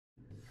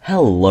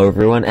Hello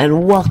everyone,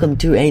 and welcome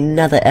to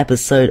another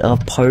episode of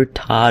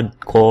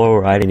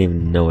Potardcore. I don't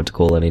even know what to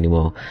call it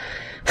anymore.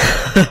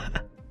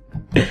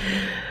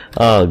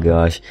 Oh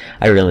gosh,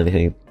 I really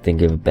didn't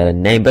think of a better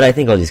name, but I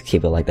think I'll just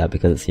keep it like that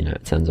because,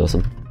 it sounds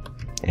awesome.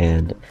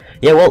 And,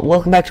 yeah, well,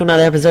 welcome back to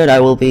another episode. I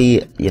will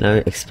be,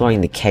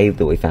 exploring the cave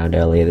that we found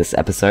earlier this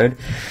episode.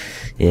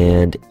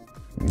 And,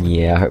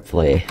 yeah,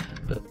 hopefully...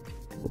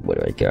 Where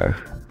do I go?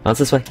 Oh, it's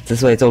this way. It's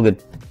this way. It's all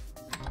good.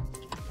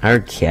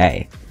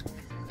 Okay.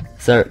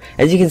 So,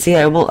 as you can see,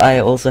 I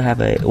also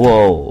have a...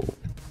 Whoa!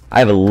 I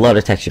have a lot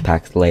of texture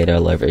packs laid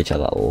all over each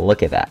other.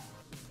 Look at that.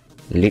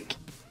 Look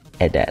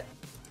at that.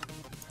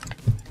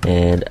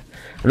 And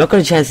I'm not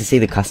got a chance to see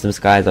the custom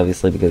skies,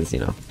 obviously, because,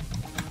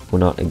 we're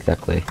not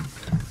exactly...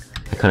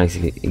 I can't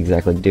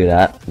exactly do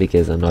that,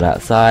 because I'm not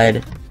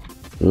outside.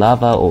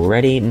 Lava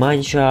already.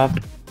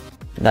 Mineshaft.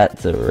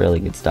 That's a really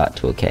good start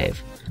to a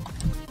cave.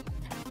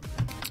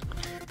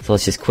 So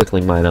let's just quickly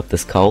mine up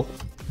this coal.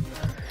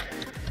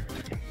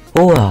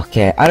 Oh,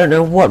 okay, I don't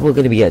know what we're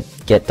gonna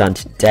get done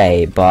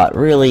today, but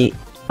really,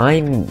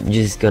 I'm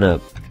just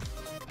gonna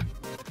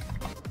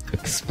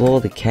explore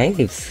the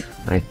caves,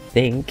 I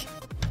think.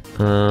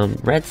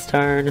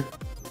 Redstone.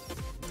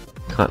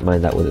 Can't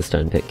mine that with a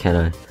stone pick, can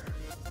I?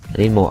 I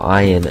need more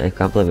iron. I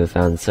can't believe I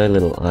found so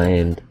little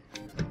iron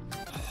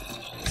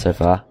so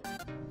far.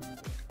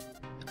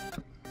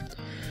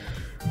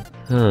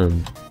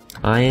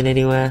 Iron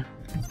anywhere?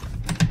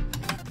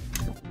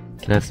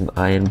 Can I have some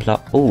iron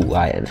plot? Oh,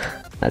 iron.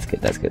 That's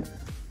good, that's good.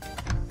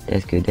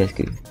 That's good, that's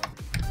good.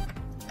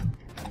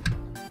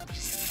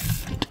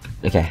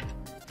 Okay,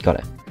 got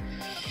it.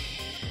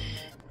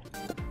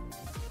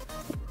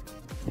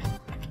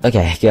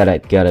 Okay, got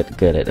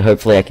it.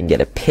 Hopefully I can get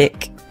a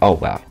pick. Oh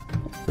wow.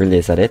 Really,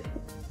 is that it?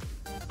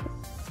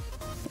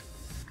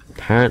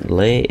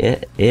 Apparently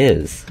it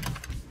is.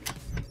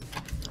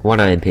 One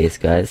iron piece,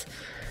 guys.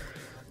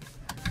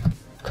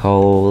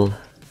 Coal.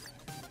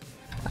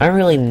 I don't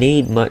really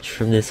need much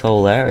from this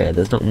whole area.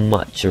 There's not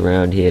much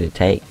around here to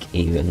take,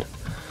 even.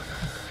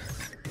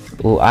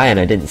 Oh, iron,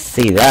 I didn't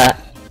see that.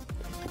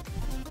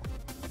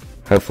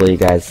 Hopefully you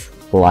guys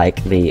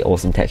like the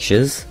awesome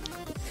textures.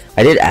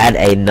 I did add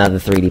another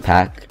 3D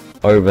pack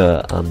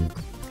over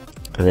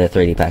the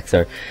 3D pack,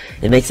 so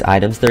it makes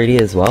items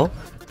 3D as well.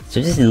 So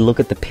just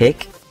look at the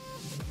pick.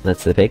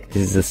 That's the pick.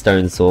 This is a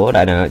stone sword.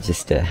 I know it's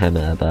just a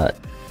hammer, but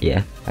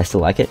yeah, I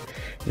still like it.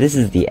 This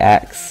is the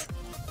axe.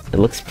 It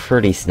looks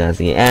pretty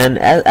snazzy, and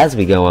as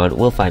we go on,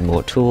 we'll find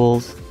more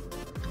tools.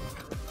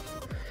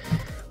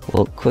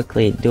 We'll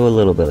quickly do a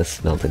little bit of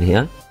smelting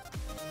here.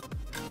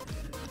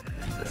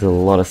 There's a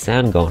lot of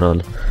sound going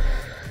on.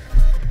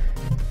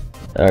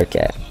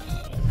 Okay.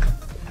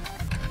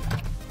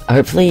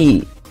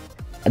 Hopefully,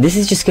 this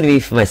is just going to be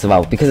for my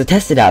survival, because I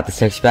tested out this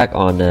texture pack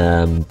on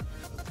the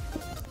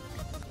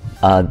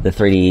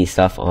 3D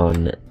stuff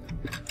on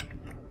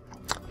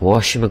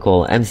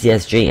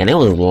MCSG, and it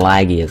was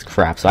laggy as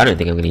crap, so I don't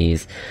think I'm going to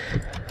use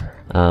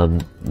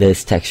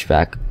this texture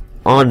pack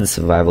on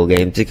survival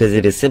games because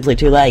it is simply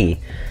too laggy.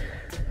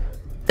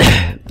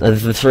 The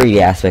 3D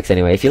aspects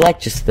anyway. If you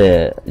like just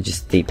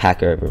the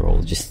pack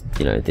overall, just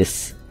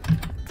this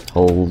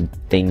whole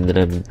thing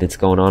that's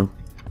going on,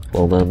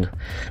 well done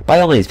by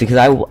all means, because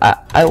I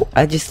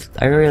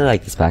really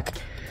like this pack.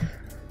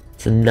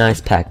 It's a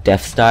nice pack.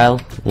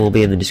 DefStyle will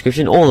be in the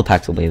description. All the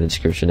packs will be in the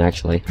description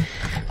actually.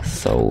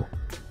 So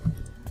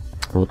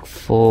look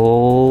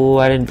for...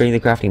 I didn't bring the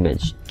crafting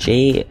bench.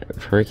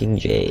 Freaking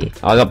J.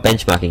 Oh, I got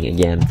benchmarking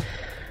again.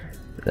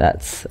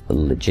 That's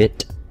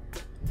legit.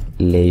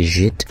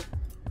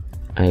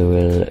 I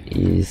will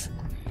use...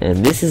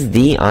 And this is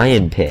the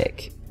iron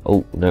pick.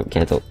 Oh, no,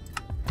 cancel.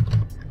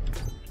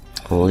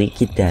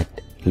 Look at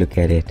that. Look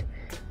at it.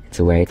 It's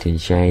white and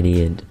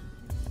shiny and...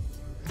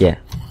 yeah.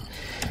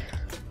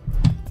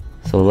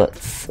 So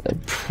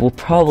we'll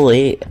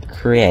probably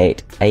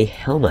create a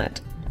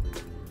helmet.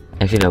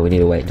 Actually, no, we need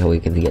to wait until we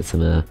can get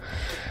some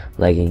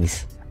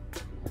leggings.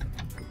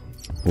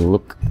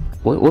 Look,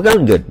 we're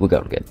going good. We're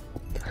going good.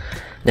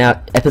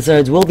 Now,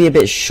 episodes will be a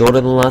bit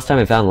shorter than last time.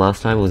 I found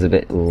last time was a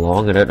bit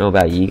long. I don't know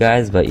about you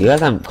guys, but you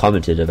guys haven't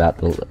commented about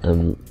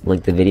the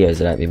like the videos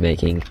that I've been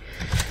making.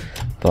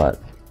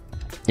 But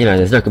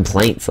there's no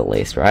complaints at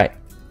least, right?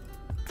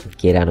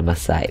 Get out of my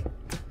sight.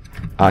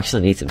 I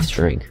actually need some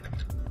string.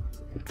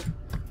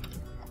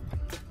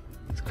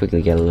 Let's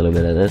quickly get a little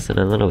bit of this and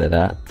a little bit of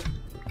that.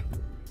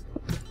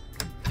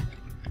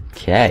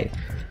 Okay.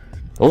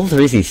 All the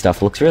 3D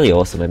stuff looks really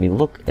awesome. I mean,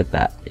 look at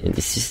that.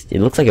 It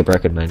looks like a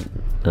broken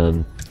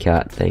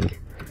cat thing.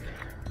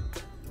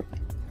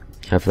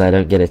 Hopefully I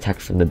don't get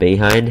attacked from the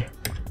behind.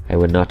 I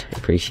would not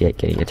appreciate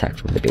getting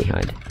attacked from the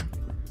behind.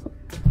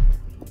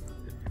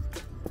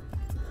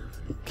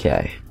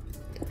 Okay.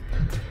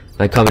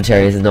 My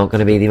commentary is not going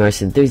to be the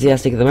most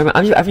enthusiastic at the moment.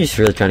 I'm just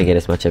really trying to get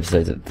as much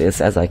episodes of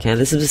this as I can.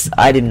 This is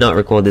I did not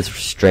record this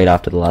straight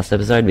after the last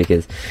episode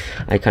because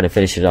I kind of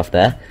finished it off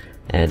there.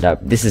 And I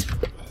just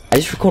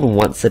record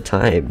once at a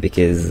time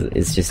because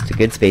it's just a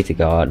good speed to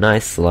go out.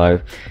 Nice,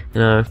 slow,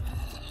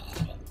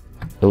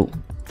 Oh,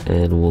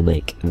 And we'll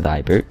make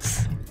thy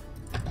boots.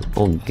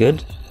 All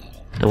good.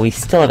 And we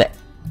still have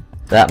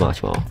that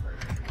much more.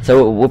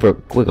 So we're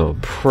going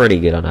pretty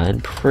good on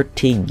iron.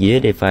 Pretty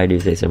good, if I do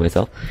say so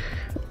myself.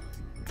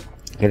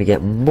 Gonna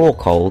get more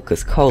coal,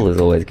 because coal is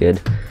always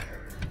good.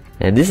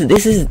 And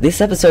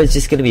this episode is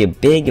just gonna be a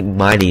big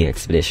mining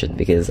expedition,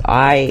 because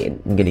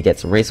I'm gonna get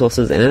some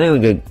resources, and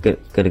then we're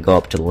gonna go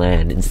up to the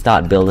land and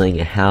start building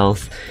a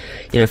house.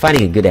 You know,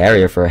 finding a good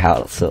area for a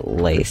house at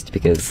least,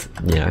 because,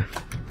 you know.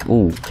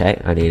 Ooh,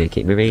 okay, I need to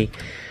keep moving.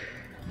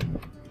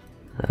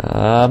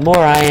 More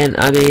iron.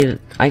 I mean,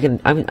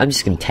 I'm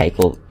just gonna take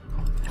all.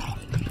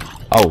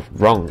 Oh,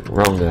 wrong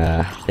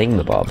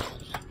thingamabob.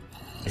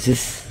 Is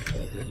this?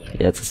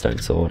 Yeah, it's a stone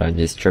sword. I'm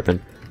just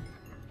tripping.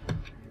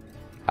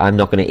 I'm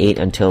not gonna eat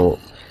until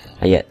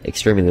I get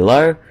extremely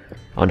low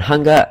on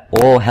hunger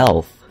or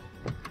health.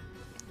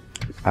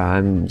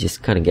 I'm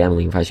just kind of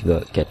gambling if I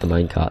should get the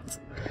mine carts.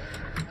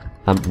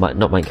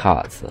 Not mine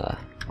carts.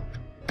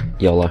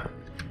 YOLO.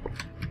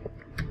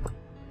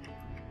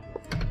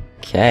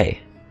 Okay.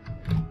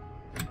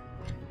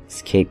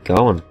 Let's keep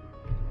going.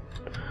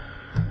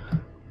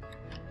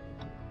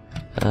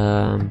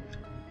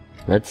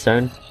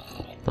 Redstone.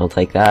 I'll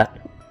take that.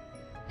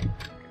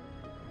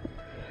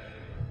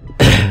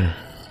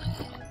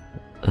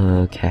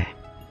 Okay.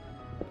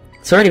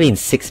 It's already been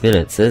 6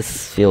 minutes.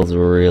 This feels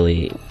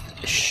really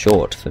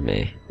short for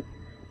me.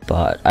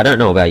 But I don't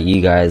know about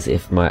you guys,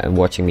 if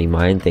watching me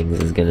mine things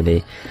is gonna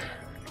be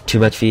too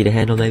much for you to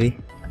handle, maybe?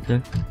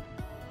 No?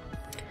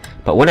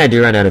 But when I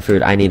do run out of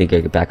food, I need to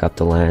go back up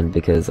to land,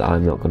 because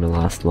I'm not gonna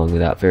last long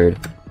without food.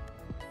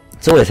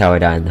 It's always how I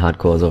die in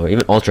hardcores, or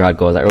even ultra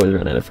hardcores. I always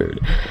run out of food.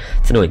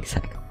 It's annoying as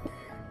heck.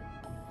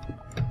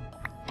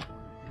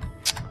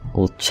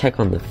 We'll check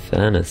on the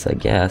furnace, I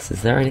guess.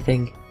 Is there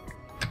anything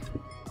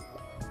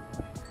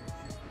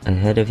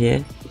ahead of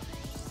here?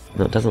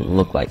 No, it doesn't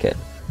look like it.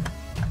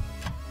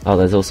 Oh,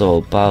 there's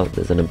also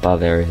there's an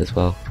above area as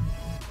well.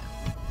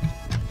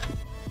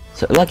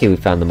 So lucky we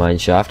found the mine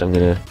shaft. I'm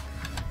gonna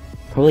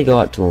probably go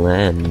out to the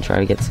land and try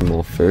to get some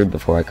more food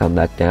before I come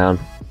back down.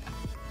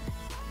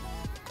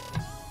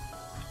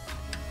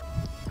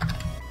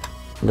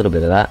 A little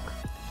bit of that.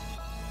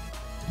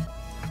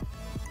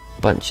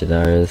 Bunch of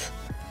those.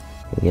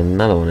 We'll get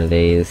another one of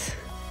these.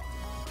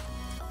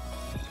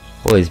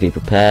 Always be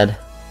prepared.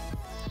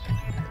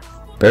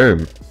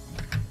 Boom.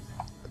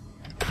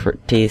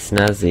 Pretty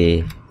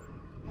snazzy.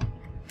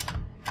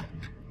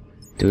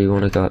 Do we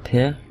want to go up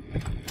here?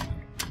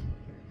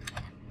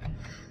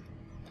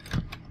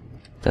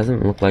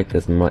 Doesn't look like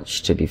there's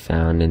much to be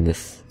found in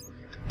this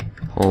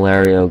whole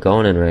area we're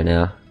going in right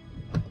now.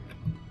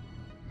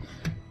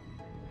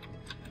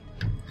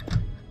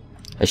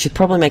 I should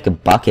probably make a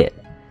bucket.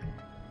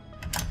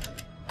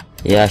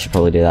 Yeah, I should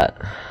probably do that.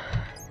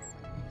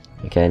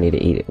 Okay, I need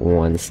to eat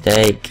one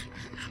steak.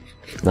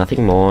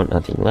 Nothing more,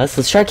 nothing less.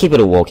 Let's try to keep it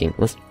a walking.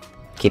 Let's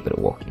keep it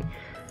a walking.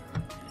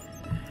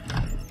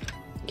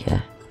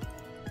 Okay.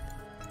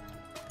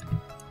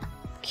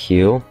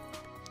 Q.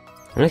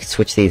 I'm gonna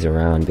switch these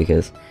around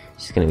because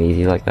it's just gonna be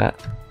easy like that.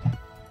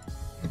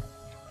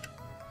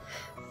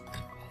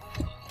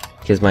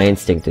 Because my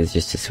instinct is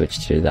just to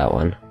switch to that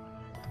one.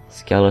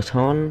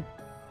 Skeleton.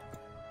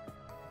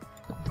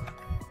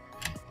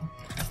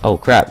 Oh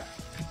crap.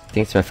 I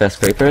think it's my first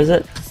creeper, is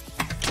it?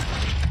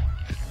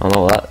 Oh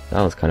no,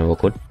 that was kind of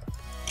awkward.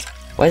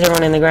 Why is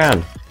everyone in the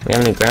ground? Are we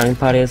having a grounding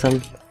party or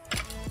something?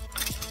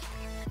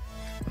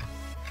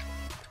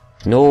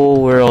 No,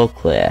 we're all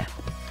clear.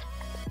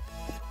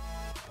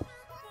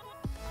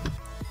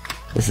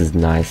 This is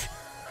nice.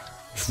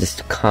 It's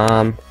just a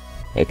calm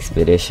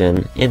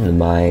expedition in the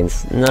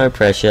mines. No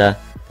pressure.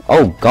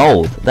 Oh,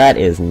 gold! That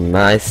is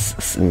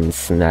nice and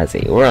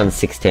snazzy. We're on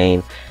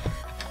 16.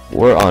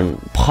 We're on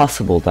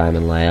possible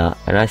diamond layer.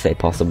 And I say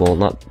possible,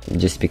 not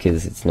just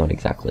because it's not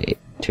exactly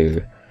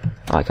 2.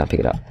 Oh, I can't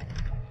pick it up.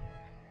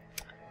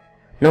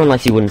 No one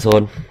likes your wooden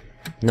sword.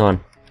 No one.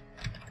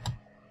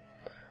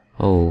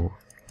 Oh,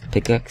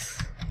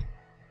 pickaxe.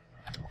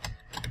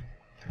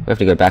 We have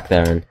to go back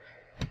there and...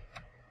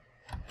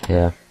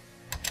 yeah.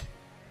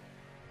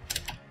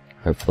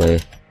 Hopefully.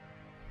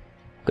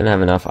 I'm gonna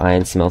have enough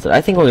iron smelted.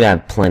 I think we're gonna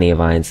have plenty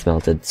of iron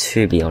smelted,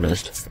 to be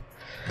honest.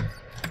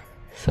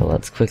 So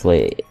let's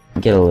quickly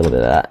get a little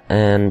bit of that.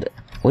 And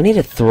we need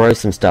to throw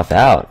some stuff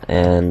out.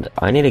 And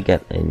I need to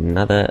get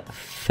another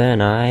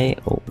furnace.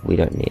 Oh, we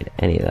don't need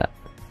any of that.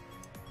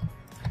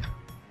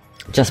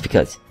 Just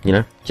because, you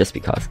know? Just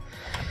because.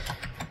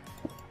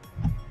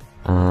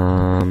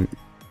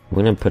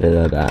 We're gonna put a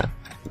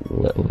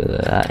little bit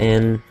of that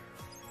in.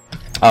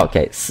 Oh,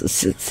 okay, it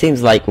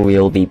seems like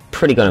we'll be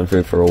pretty good on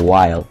food for a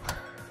while.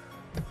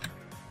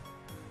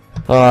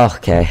 Oh,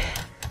 okay.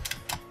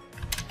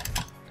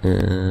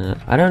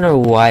 I don't know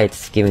why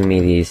it's giving me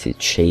these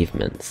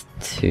achievements,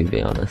 to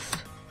be honest.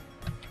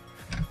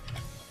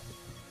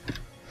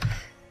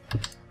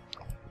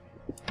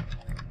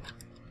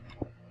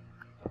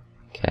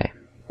 Okay.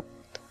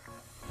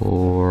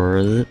 Or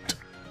is it?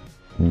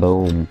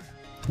 Boom.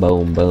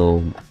 Boom,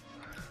 boom.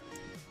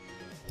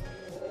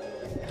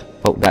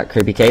 Oh, that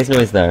creepy cave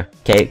noise though.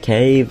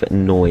 Cave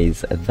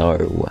noise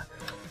though.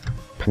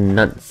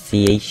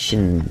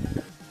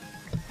 Pronunciation.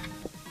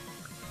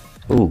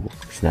 Ooh,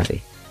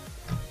 snappy.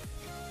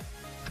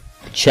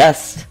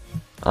 Chest.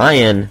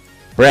 Iron.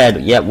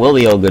 Bread. Yep, we'll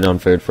be all good on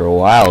food for a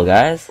while,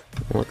 guys.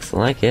 Looks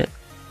like it.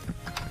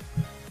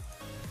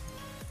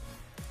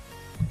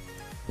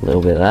 A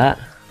little bit of that.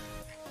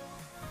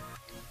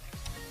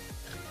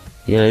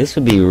 You know, this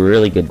would be a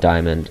really good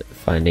diamond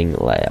finding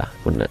layer,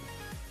 wouldn't it?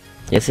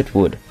 Yes, it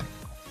would.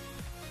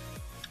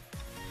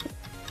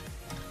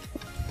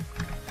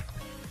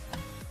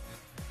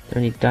 Are there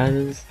any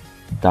diamonds?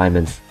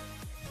 Diamonds.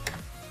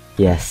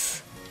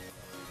 Yes.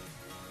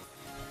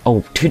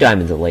 Oh, 2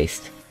 diamonds at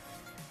least.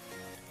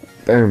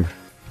 Boom.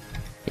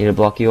 Need to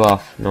block you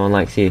off. No one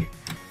likes you.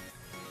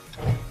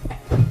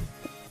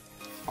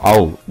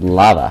 Oh,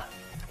 lava.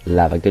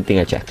 Lava. Good thing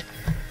I checked.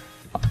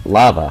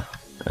 Lava.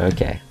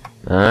 Okay.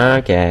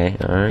 Okay.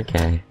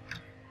 Okay.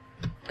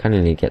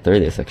 Kinda need to get through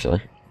this,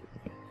 actually.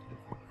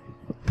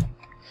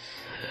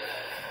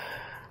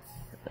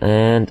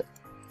 And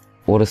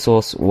water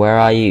source, where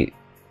are you?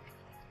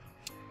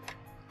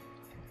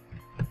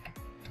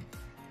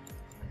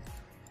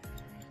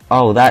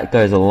 Oh, that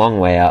goes a long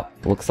way up.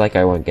 Looks like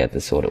I won't get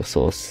this water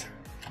source.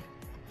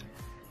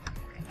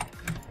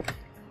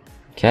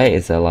 Okay,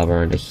 is there lava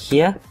under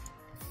here?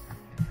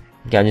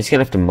 Okay, I'm just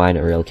gonna have to mine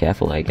it real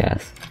careful, I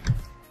guess.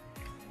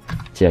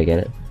 Did I get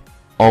it?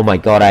 Oh my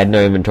god, I had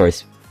no inventory.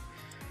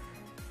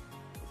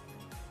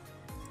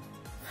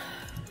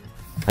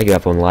 I give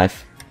up on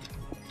life.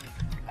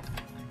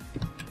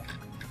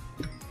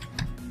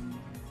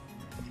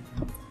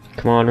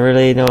 Come on,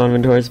 really? No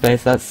inventory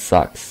space? That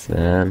sucks,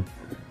 man.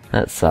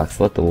 That sucks.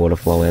 Let the water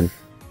flow in.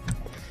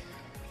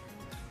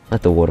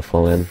 Let the water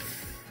flow in.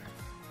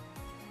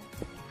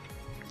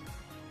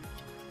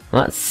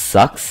 Well, that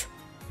sucks.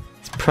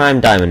 It's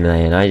prime diamond,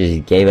 man. I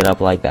just gave it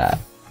up like that.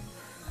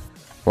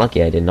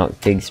 Lucky I did not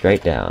dig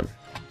straight down.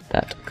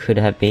 That could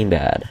have been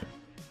bad.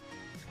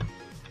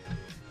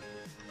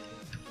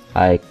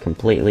 I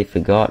completely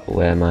forgot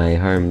where my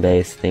home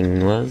base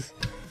thing was.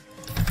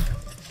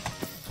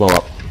 Blow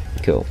up.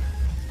 Cool.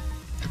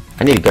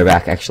 I need to go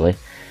back, actually.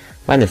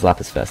 Find this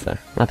lapis first, though.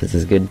 Lapis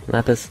is good.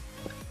 Lapis.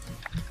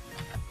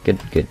 Good,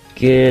 good,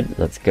 good.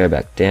 Let's go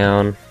back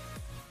down.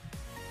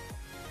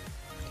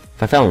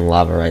 If I fell in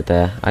lava right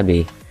there, I'd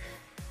be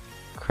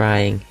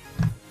crying.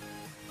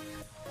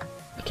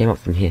 I came up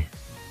from here.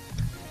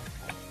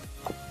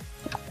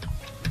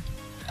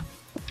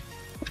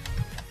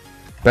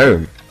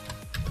 Boom.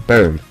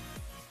 Boom.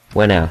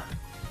 Where now?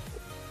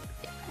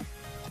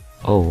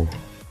 Oh.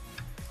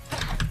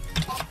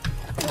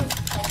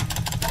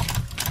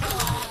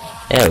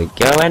 There we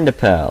go, ender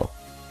pearl.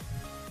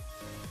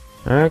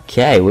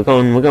 Okay, we're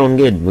going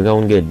good. We're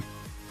going good.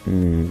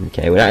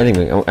 Okay, I don't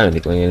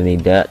think we're gonna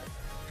need dirt.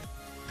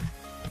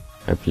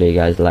 Hopefully you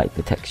guys like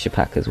the texture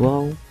pack as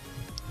well.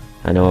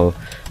 I know,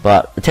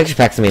 but the texture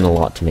packs mean a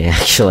lot to me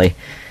actually,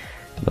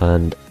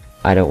 and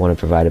I don't want to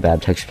provide a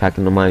bad texture pack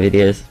into my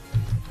videos.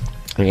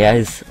 And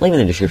guys, leave in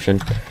the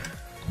description.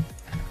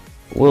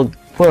 We're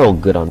all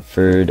good on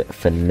food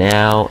for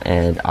now,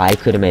 and I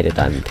could have made a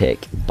diamond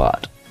pick,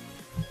 but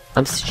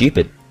I'm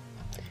stupid.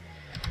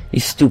 You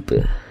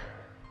stupid.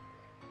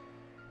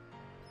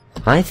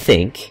 I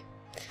think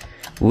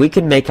we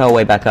could make our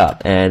way back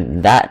up,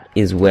 and that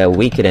is where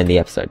we could end the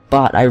episode.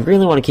 But I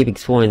really want to keep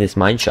exploring this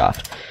mine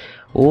shaft,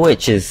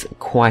 which is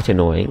quite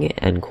annoying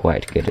and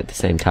quite good at the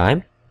same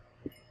time.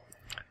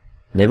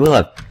 Maybe we'll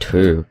have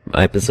 2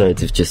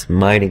 episodes of just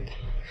mining.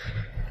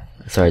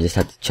 Sorry, I just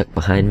had to check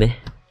behind me.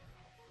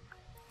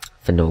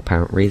 For no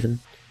apparent reason.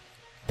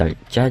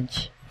 Don't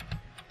judge.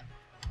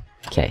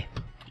 Okay.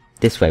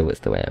 This way was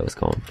the way I was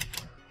going.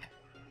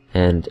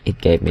 And it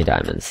gave me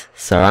diamonds.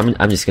 So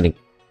I'm just gonna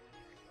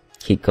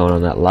keep going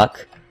on that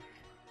luck.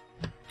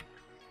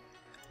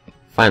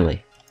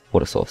 Finally.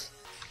 Water source.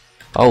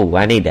 Oh,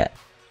 I need that.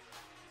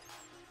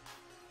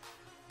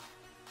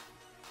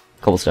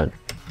 Cobblestone.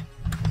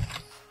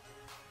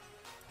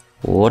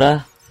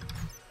 Water.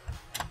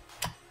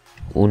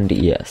 And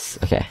yes.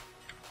 Okay.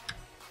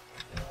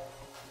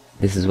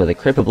 This is where the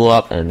creeper blew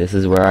up, and this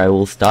is where I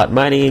will start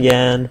mining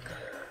again.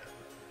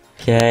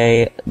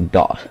 Okay.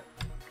 Dot.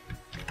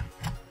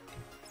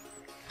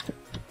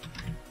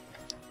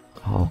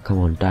 Oh, come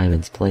on,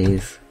 diamonds,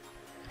 please.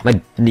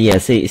 Yeah,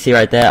 see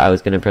right there? I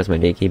was gonna press my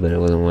D key, but it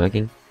wasn't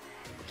working.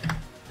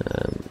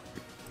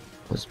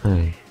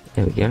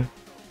 There we go.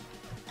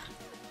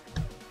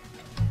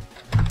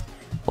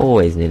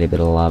 Always need a bit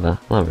of lava.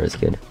 Lava is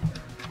good.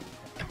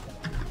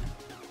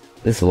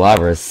 This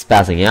lava is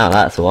spazzing out,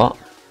 that's what.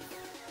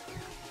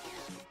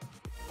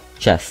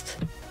 Chest.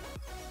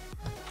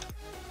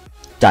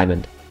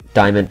 Diamond.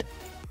 Diamond.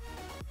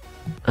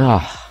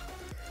 Ah.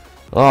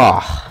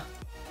 Oh.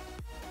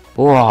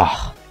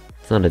 Oh.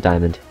 It's not a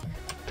diamond.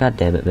 God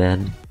damn it,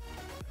 man.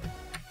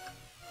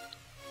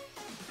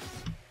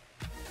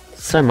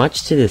 So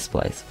much to this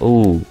place.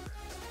 Ooh.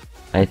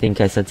 I think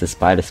I sense a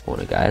spider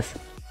spawner, guys.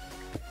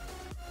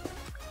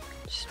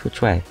 Just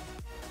which way?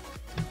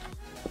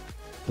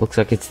 Looks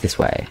like it's this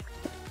way.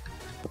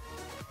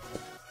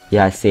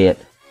 Yeah, I see it.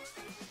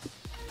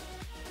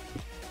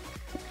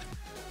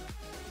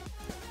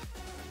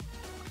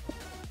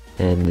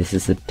 And this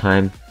is the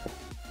time.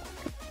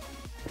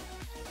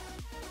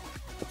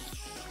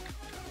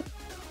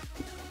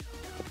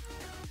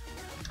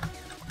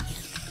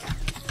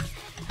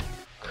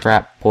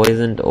 Crap,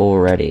 poisoned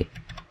already.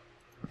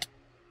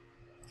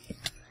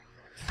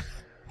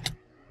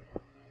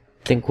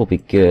 Think we'll be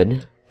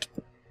good.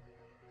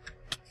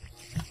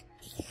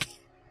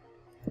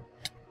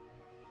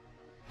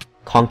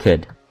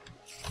 Conquered.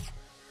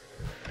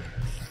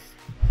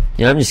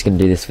 Yeah, I'm just gonna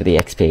do this for the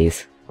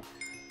XPs.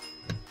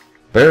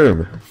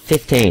 Boom!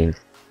 15.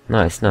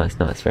 Nice, nice,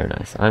 nice, very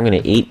nice. I'm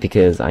gonna eat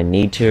because I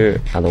need to,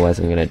 otherwise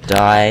I'm gonna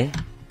die.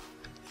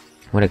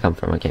 Where'd I come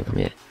from? I came from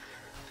here.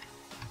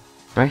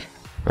 Right?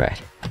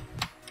 Right.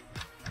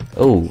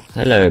 Oh,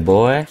 hello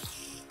boy.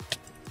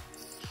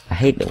 I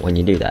hate it when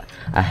you do that.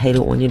 I hate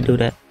it when you do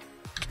that.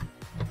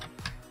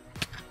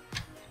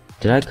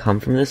 Did I come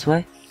from this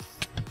way?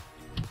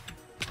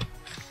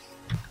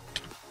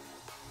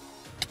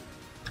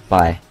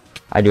 Bye.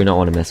 I do not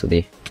want to mess with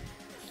you.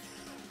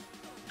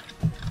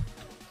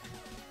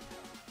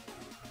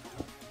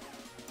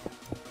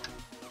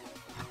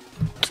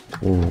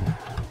 Ooh.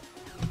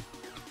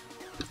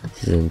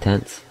 This is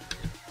intense.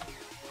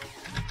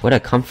 Where'd I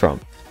come from?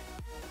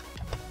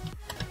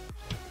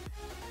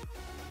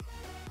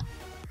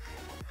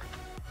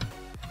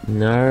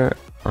 No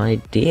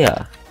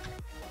idea.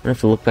 I'm gonna have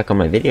to look back on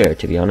my video,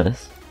 to be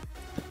honest.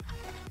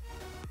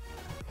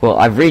 Well,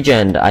 I've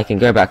regened. I can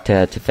go back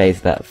to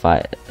face that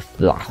fight.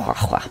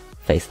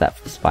 Face that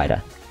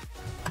spider.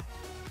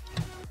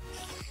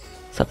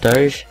 Sup,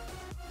 Doge?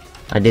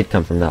 I did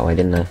come from that way,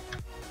 didn't I?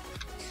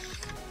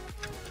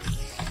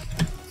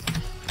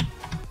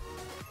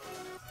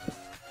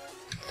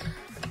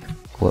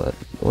 What?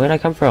 Where'd I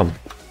come from?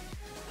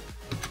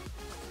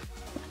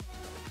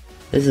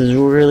 This is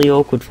really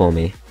awkward for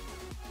me.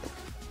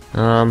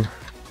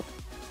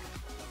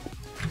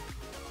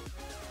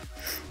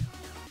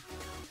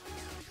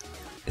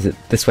 Is it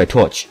this way?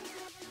 Torch.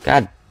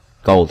 God.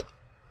 Gold.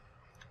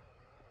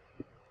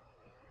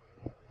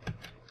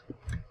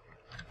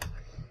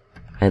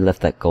 I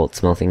left that gold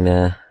smelting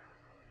there.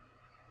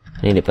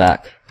 I need it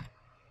back.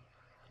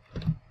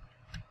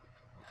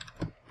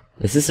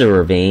 Is this a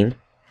ravine?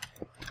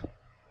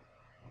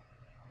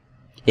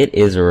 It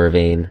is a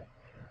ravine.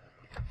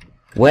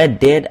 Where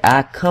did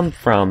I come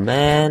from,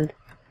 man?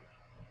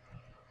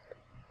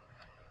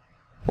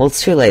 Well,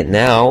 it's too late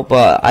now,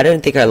 but I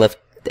don't think I left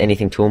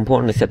anything too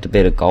important except a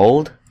bit of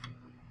gold.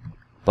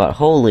 But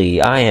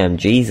holy, I am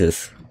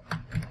Jesus.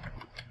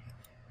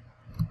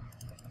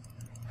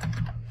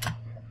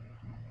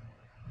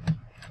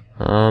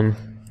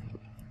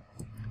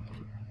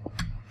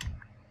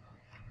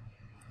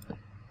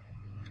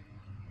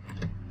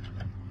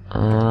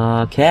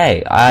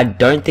 Okay, I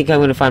don't think I'm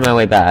gonna find my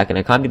way back, and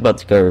I can't be bothered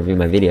to go review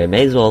my video.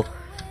 May as well.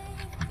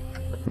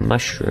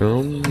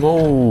 Mushroom.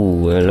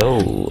 Oh,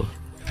 hello.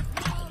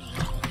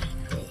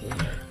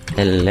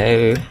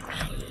 Hello.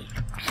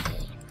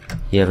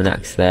 You have an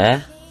axe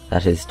there.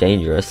 That is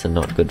dangerous and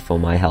not good for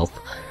my health.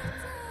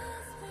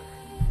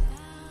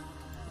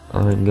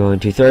 I'm going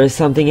to throw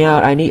something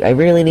out. I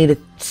really need to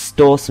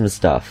store some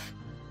stuff.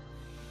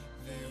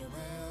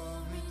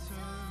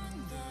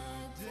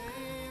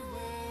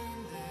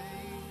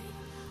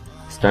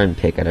 Stone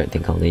pick, I don't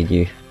think I'll need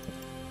you.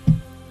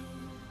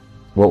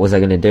 What was I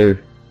gonna do?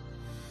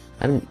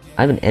 I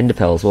have an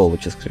enderpearl as well,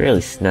 which is really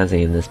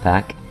snazzy in this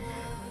pack.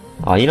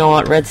 Oh, you know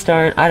what,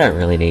 redstone? I don't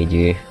really need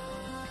you.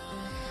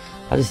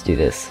 I'll just do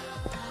this.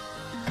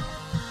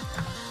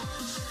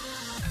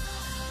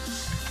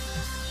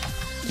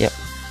 Yep.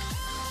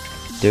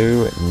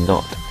 Do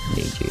not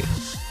need you.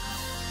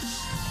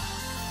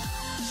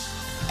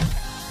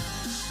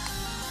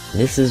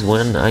 This is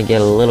when I get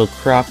a little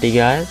crafty,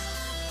 guys.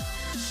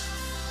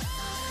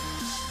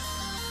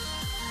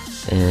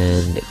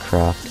 And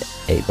craft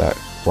a bow.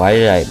 Why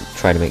did I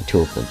try to make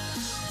two of them?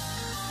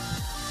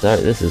 So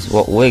this is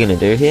what we're gonna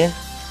do here.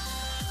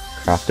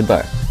 Craft a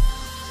bow.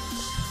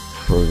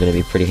 We're gonna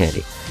be pretty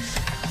handy.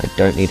 I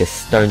don't need a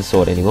stone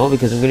sword anymore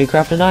because I'm gonna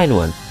craft an iron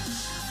one.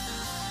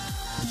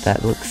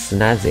 That looks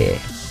snazzy.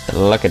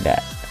 Look at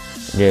that.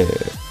 No.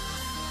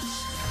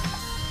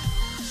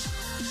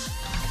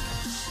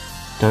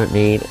 Don't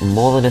need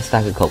more than a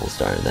stack of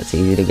cobblestone. That's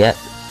easy to get.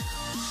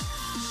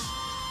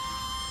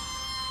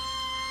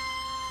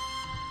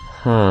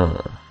 Huh.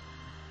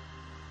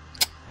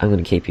 I'm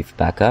gonna keep you for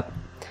backup.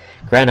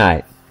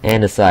 Granite,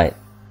 andesite,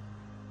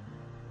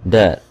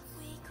 dirt.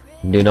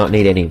 Do not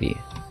need any of you.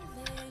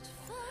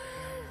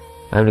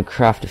 I'm gonna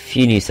craft a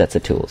few new sets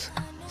of tools.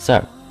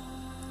 So,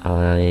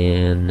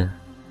 iron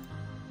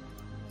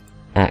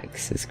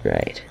axe is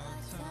great.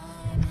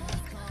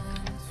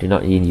 Do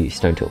not need you,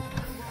 stone tool.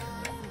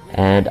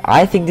 And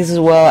I think this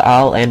is where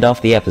I'll end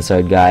off the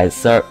episode, guys.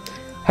 So,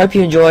 hope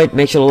you enjoyed.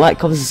 Make sure to like,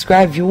 comment,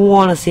 subscribe if you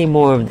want to see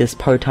more of this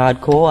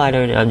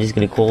Potardcore. I'm just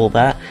gonna call it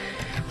that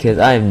because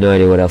I have no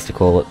idea what else to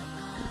call it.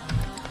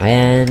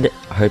 And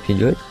I hope you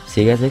enjoyed.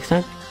 See you guys next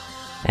time,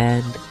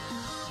 and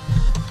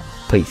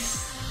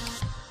peace.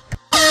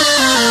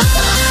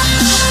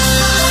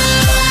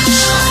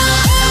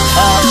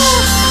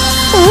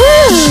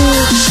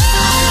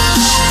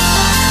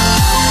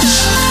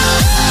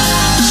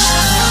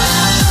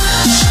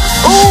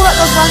 Oh, that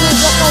was damage,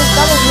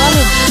 that was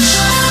damage.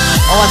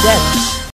 Oh, I'm dead.